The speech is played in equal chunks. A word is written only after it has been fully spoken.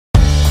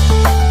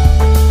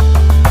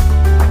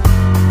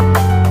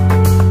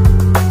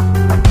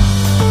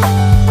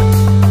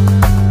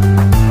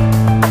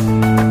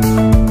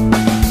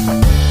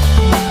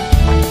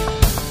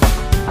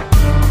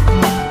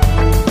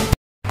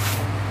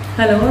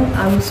Hello,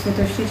 I'm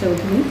Smitashi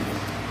Chaudhary.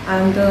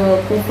 I'm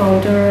the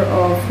co-founder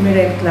of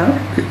Mirren Club,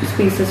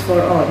 Spaces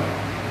for All.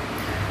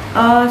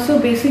 So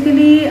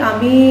basically,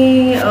 আমি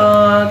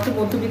তো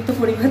মধ্যবিত্ত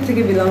পরিবার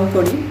থেকে বিলং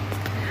করি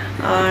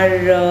আর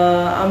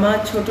আমার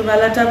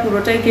ছোটবেলাটা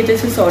পুরোটাই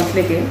কেটেছে সল্ট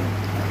লেকে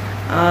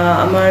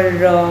আমার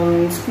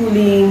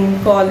স্কুলিং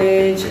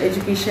কলেজ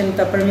এডুকেশন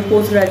তারপর আমি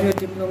post graduate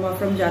diploma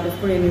from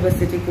Jadavpur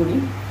university করি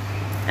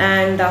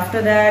and after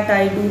that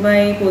I do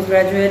my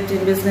postgraduate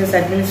in business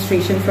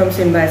administration from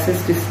Symbiosis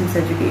Distance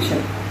Education.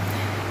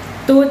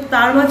 তো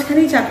তার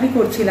মাঝখানেই চাকরি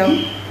করছিলাম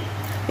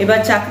এবার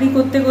চাকরি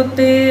করতে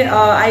করতে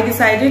I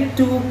decided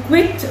to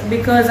quit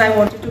because I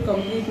wanted to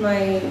complete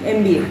my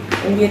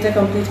MBA টা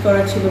কমপ্লিট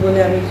করার ছিল বলে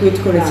আমি কুইট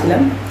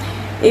করেছিলাম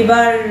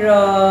এবার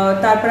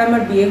তারপর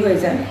আমার বিয়ে হয়ে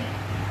যায়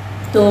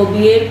তো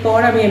বিয়ের পর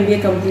আমি MBA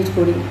কমপ্লিট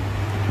করি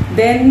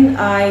then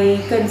I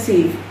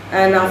conceive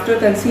and after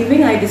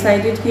conceiving I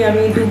decided ki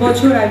ami 2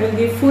 বছর I will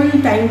give full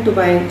time to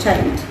my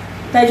child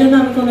তাই জন্য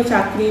আমি কোনো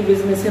চাকরি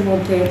বিজনেসের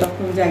মধ্যে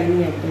তখন যাইনি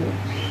একদম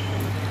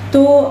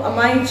তো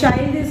my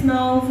child is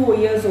now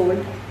 4 years old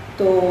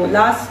so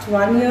last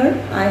 1 year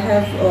I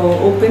have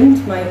opened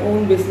my own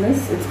business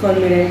it's called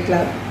Mirren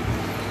Club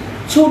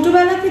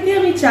ছোটবেলা থেকে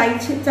আমি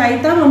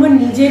চাইতাম আমার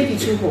নিজের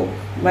কিছু হোক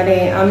মানে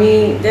আমি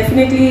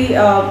ডেফিনেটলি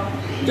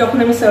যখন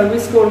আমি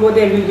সার্ভিস করব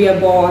there will be a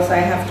boss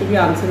I have to be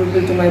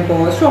answerable to my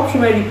boss সব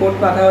সময় রিপোর্ট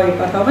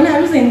পাঠাও মানে I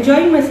was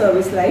enjoying my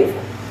service life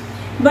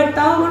but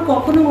তাও আমার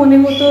কখনো মনে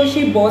হতো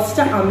সেই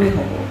বসটা আমি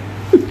হব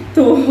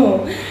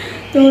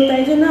তো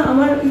তাই জন্য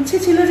আমার ইচ্ছে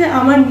ছিল যে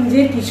আমার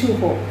নিজের কিছু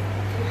হোক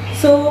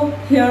so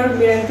here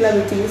Mirren Club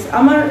it is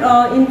আমার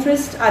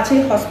ইন্টারেস্ট আছে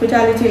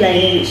হসপিটালিটি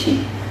লাইনে বেশি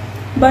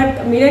but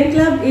Mirren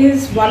Club is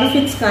one of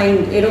its kind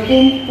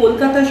এরকম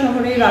কলকাতা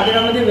শহরে রাদের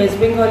আমাদের ওয়েস্ট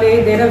বেঙ্গলে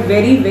there are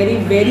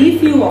very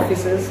few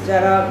offices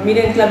যারা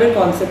Mirren Club এর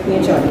কনসেপ্ট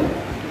নিয়ে চলে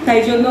তাই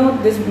জন্য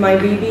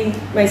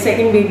my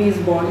second baby is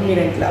born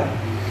Mirren Club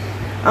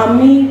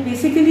আমি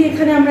বেসিক্যালি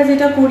এখানে আমরা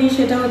যেটা করি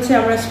সেটা হচ্ছে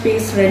আমরা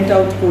স্পেস রেন্ট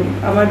আউট করি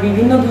আমার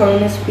বিভিন্ন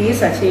ধরনের স্পেস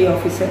আছে এই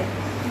অফিসে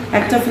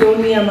একটা ফ্লোর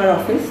নিয়ে আমার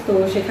অফিস তো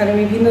সেখানে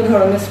বিভিন্ন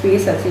ধরনের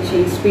স্পেস আছে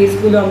সেই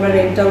স্পেসগুলো আমরা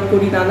রেন্ট আউট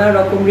করি নানা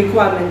রকম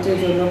রিকোয়ারমেন্টের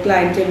জন্য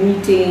ক্লায়েন্টের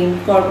মিটিং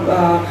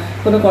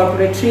কোনো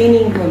কর্পোরেট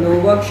ট্রেনিং হলো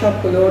ওয়ার্কশপ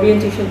হলো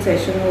ওরিয়েন্টেশন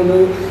সেশন হলো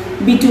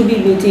B2B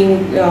মিটিং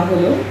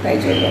হলো তাই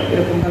জন্য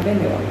এরকমভাবে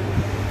নেওয়া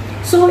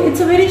so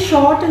it's a very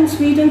short and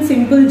sweet and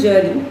simple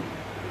journey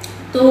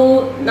তো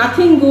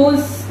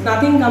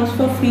nothing comes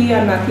for free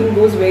and nothing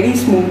goes very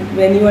smooth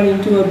when you are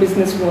into a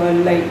business world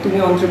like তুমি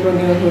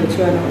entrepreneur হয়েছো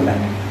and all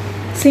that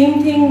same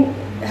thing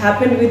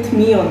happened with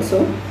me also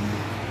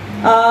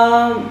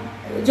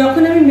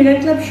যখন আমি Mirren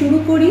Club শুরু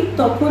করি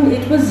তখন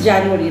it was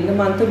January in the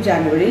month of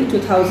January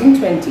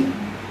 2020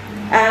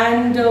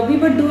 and we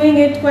were doing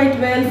it quite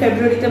well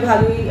February তে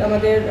ভালোই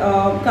আমাদের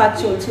কাজ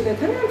চলছিল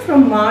এখানে and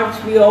from March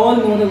we all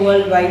know the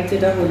worldwide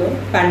যেটা হলো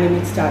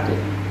pandemic started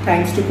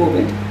thanks to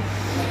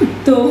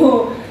তো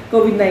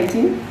COVID-19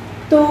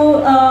 তো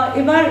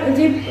এবার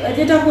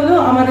যেটা হলো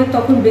আমাদের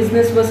তখন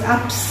business was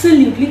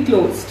absolutely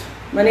closed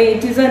মানে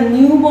it is a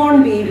new born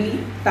baby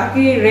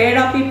তাকে রেড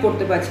আপই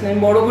করতে পারছি না আমি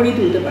বড় করেই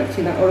তুলতে পারছি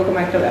না ওরকম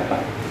একটা ব্যাপার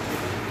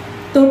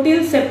তো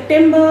till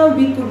September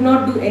we could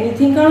not do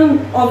anything কারণ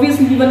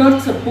obviously we were not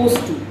suppose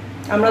two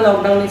আমরা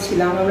লকডাউনে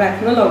ছিলাম আমরা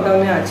এখনও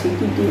লকডাউনে আছি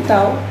কিন্তু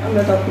তাও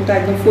আমরা তখন তো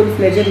একদম ফুল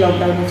ফ্লেজেড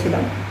লকডাউনে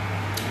ছিলাম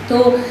তো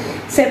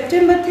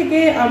সেপ্টেম্বর থেকে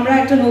আমরা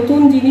একটা নতুন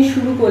জিনিস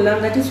শুরু করলাম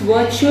that is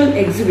virtual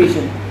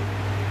exhibition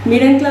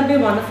Mirren Club-এ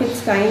one of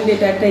its kind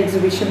এটা একটা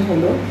এক্সিবিশন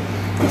হলো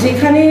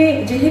যেখানে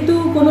যেহেতু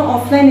কোনো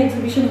অফলাইন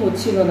এক্সিবিশন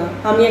হচ্ছিল না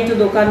আমি একটা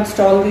দোকান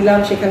স্টল দিলাম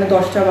সেখানে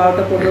 10টা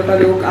 12টা 15টা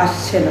লোক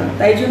আসছে না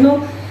তাই জন্য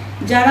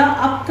যারা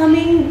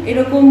আপকামিং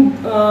এরকম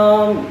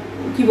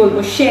কি বলবো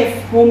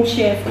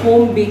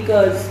হোম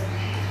বেকার্স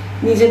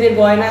নিজেদের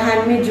গয়না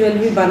হ্যান্ডমেড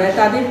জুয়েলারি বানায়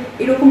তাদের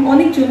এরকম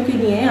অনেকজনকে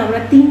নিয়ে আমরা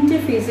 3টে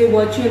ফেজে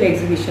ভার্চুয়াল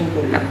এক্সিবিশন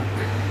করলাম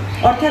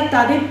অর্থাৎ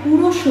তাদের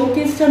পুরো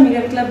শোকেসটা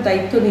Mirren Club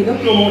দায়িত্ব নিল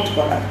প্রমোট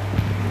করার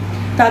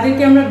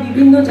তাদেরকে আমরা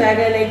বিভিন্ন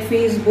জায়গায় লাইক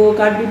ফেসবুক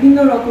আর বিভিন্ন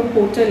রকম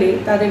পোর্টালে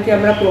তাদেরকে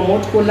আমরা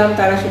প্রমোট করলাম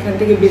তারা সেখান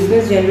থেকে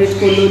বিজনেস জেনারেট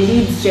করলো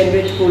লিডস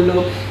জেনারেট করলো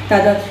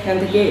তারা সেখান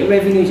থেকে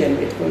রেভিনিউ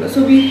জেনারেট করলো so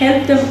we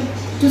help them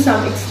to some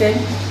extent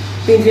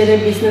নিজেদের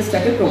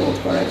বিজনেসটাকে প্রমোট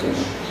করার জন্য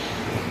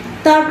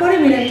তারপরে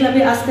Mirren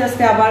Club-এ আস্তে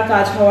আস্তে আবার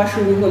কাজ হওয়া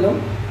শুরু হলো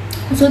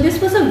so this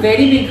was a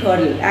very big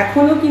hurdle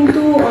এখনও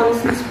কিন্তু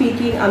অনেস্টলি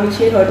স্পিকিং আমি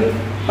সেই হার্ডল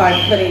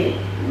মানে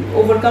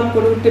ওভারকাম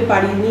করে উঠতে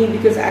পারিনি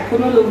বিকজ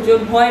এখনও লোকজন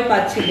ভয়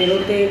পাচ্ছে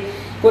বেরোতে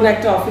কোনো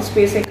একটা অফিস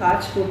স্পেসে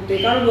কাজ করতে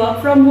কারণ work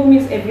from home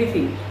is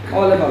everything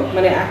all about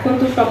মানে এখন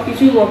তো সব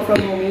কিছুই ওয়ার্ক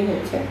ফ্রম হোমই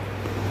হচ্ছে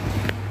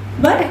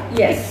but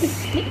yes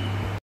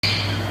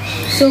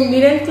so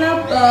Mirren Club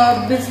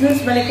business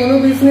মানে কোনো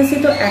বিজনেসই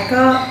তো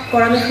একা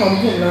করানো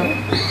সম্ভব না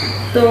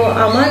তো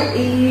আমার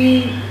এই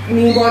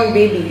নিউবর্ন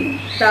বেবি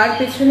তার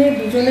পেছনে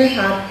দুজনের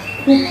হাত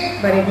খুব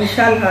মানে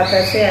বিশাল হাত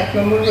আছে এক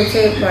নম্বর হচ্ছে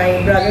my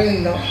brother in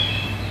law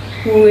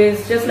who is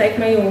just like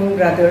my own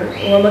brother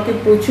ও আমাকে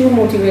প্রচুর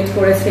মোটিভেট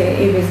করেছে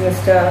এই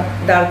বিজনেসটা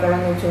দাঁড়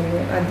করানোর জন্য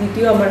আর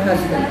দ্বিতীয় আমার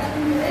হাজব্যান্ড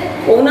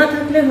ও না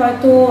থাকলে থাকলে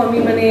হয়তো আমি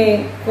মানে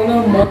কোনো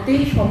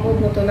মতেই সম্ভব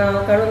হতো না,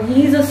 কারণ হি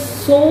ইজ আ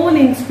সোল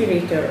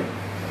ইন্সপিরেটর।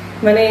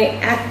 মানে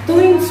এত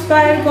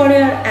ইন্সপায়ার করে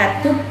আর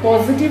এত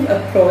positive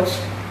approach.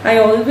 I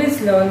always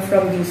learn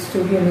from these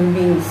two human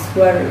beings who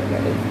are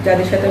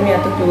যাদের সাথে আমি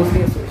এত closely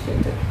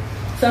associated.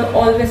 So I'm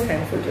always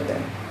thankful to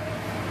them.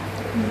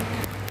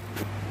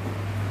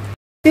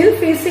 Still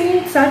facing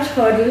such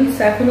hurdles,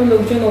 এখনো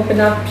লোকজন ওপেন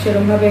আপ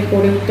সেরকম ভাবে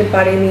করে উঠতে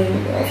পারেনি।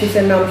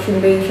 অফিসের নাম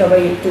শুনলেই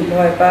সবাই একটু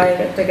ভয় পায়,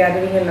 একটা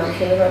গ্যাদারিং এর নাম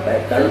শুনলে ভয়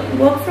পায়, কারণ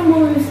work from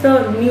home is the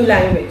new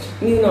language,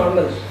 new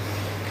normal.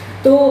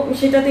 তো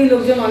সেটাতেই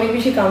লোকজন অনেক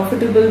বেশি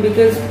comfortable,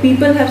 because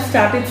people have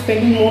started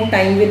spending more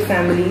time with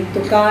family. তো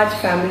কাজ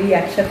ফ্যামিলি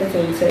একসাথে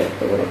চলছে,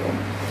 তো ওরকম।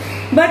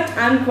 But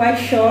I am quite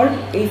sure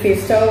এই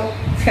ফেজটাও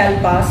শ্যাল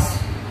পাস,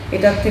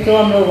 এটার থেকেও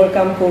আমরা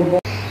ওভারকাম করবো।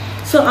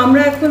 সো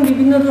আমরা এখন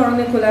বিভিন্ন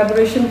ধরনের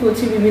কোলাবোরেশন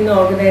করছি বিভিন্ন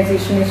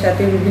অর্গানাইজেশনের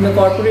সাথে, বিভিন্ন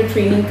কর্পোরেট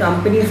ট্রেনিং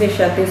কোম্পানিজের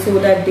সাথে, so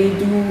that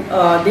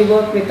they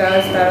work with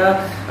us. তারা,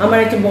 আমার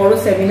একটা বড়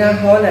সেমিনার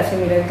হল আছে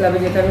মিরান ক্লাবে,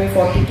 যেটা আমি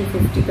 40 to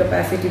 50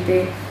 ক্যাপাসিটিতে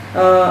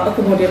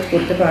অ্যাকোমোডেট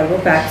করতে পারবো,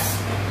 প্যাক্স।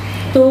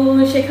 তো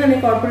সেখানে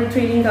কর্পোরেট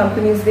ট্রেনিং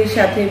কোম্পানিজদের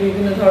সাথে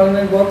বিভিন্ন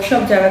ধরনের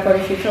ওয়ার্কশপ যারা করে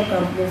সেসব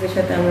কোম্পানিজের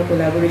সাথে আমরা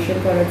কোলাবোরেশন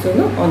করার জন্য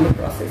অন দ্য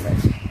প্রসেস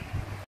আছি।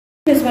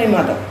 Is my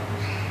mother.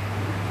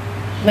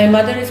 My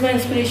mother is my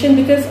inspiration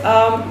because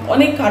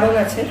অনেক কারণ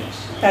আছে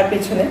তার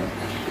পেছনে।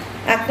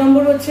 এক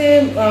নম্বর হচ্ছে,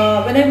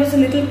 when I was a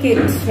little kid,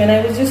 when I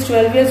was just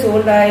 12 years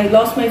old, I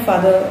lost my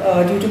father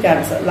due to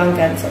cancer, lung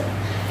cancer.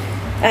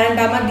 And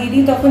আমার দিদি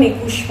তখন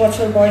 21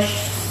 বছর বয়স,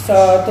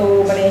 তো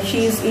মানে she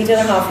is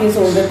 8.5 years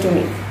older to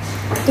me.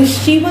 So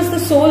she was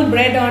the sole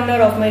bread earner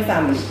of my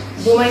family.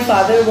 Though my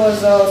father was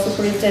a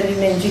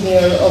superintendent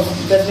engineer of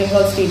West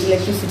Bengal State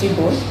Electricity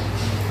Board.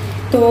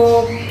 তো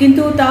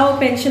কিন্তু তাও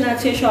পেনশন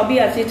আছে, সবই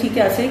আছে, ঠিক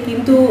আছে,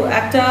 কিন্তু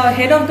একটা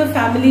হেড অফ দ্য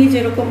ফ্যামিলি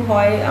যেরকম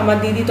হয়, আমার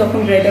দিদি তখন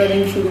ব্রেড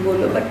আর্নিং শুরু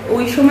করলো। বাট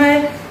ওই সময়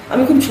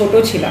আমি খুব ছোট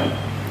ছিলাম,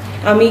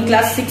 আমি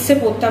ক্লাস 6-এ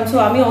পড়তাম। সো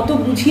আমি অত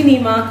বুঝিনি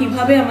মা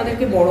কিভাবে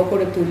আমাদেরকে বড়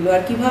করে তুললো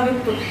আর কিভাবে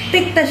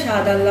প্রত্যেকটা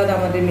স্বাদ আহ্লাদ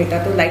আমাদের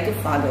মেটাতো, লাইক এ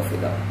ফাদার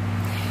ফিগার।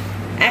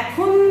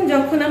 এখন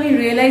যখন আমি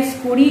রিয়েলাইজ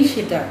করি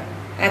সেটা,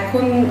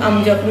 এখন আমি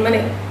যখন মানে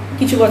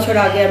কিছু বছর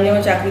আগে আমি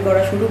আমার চাকরি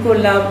করা শুরু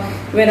করলাম,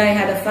 when I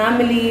had a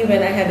family,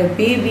 when I had a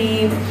baby,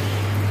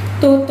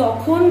 তো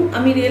তখন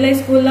আমি রিয়েলাইজ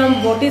করলাম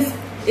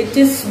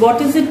what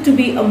is it to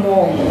be a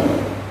mom.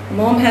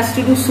 Mom has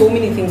to do so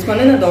many things,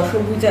 মানে না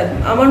দশভুজা।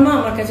 আমার মা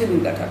আমার কাছে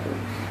দুর্গা ঠাকুর।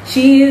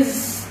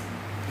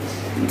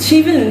 she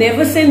will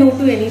never say no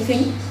to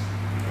anything.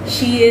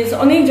 she is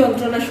অনেক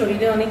যন্ত্রণা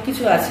শরীরে, অনেক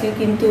কিছু আছে,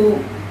 কিন্তু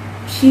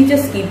she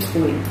just keeps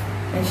going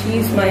and she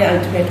is my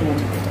ultimate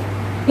motivator.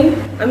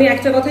 আমি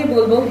একটা কথাই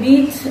বলবো, be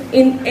it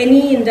in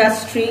any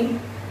industry,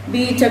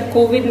 be it a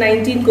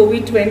COVID-19,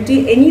 COVID-20,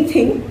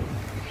 anything,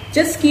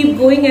 just keep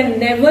going and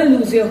never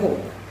lose your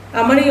hope.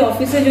 আমার এই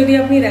অফিসে যদি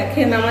আপনি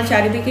দেখেন, আমার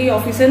চারিদিকে এই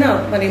অফিসে না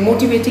মানে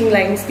মোটিভেটিং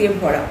লাইনস দিয়ে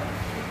ভরা।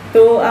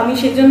 তো আমি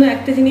সেজন্য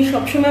একটা জিনিস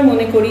সবসময়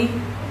মনে করি,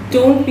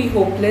 don't be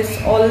hopeless,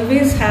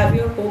 always have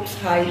your Hopes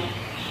high,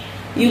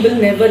 you will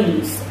never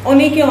loose.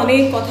 অনেকে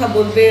অনেক কথা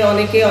বলবে,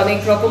 অনেকে অনেক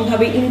রকম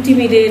ভাবে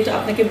ইন্টিমিডেট,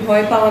 আপনাকে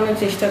ভয় পাওয়ানোর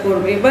চেষ্টা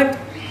করবে, but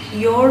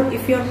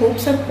if your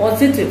hopes are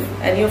positive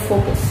and you're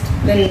focused,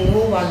 then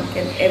no one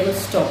can ever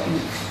stop you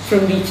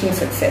from reaching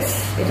success.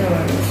 It's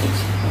our message.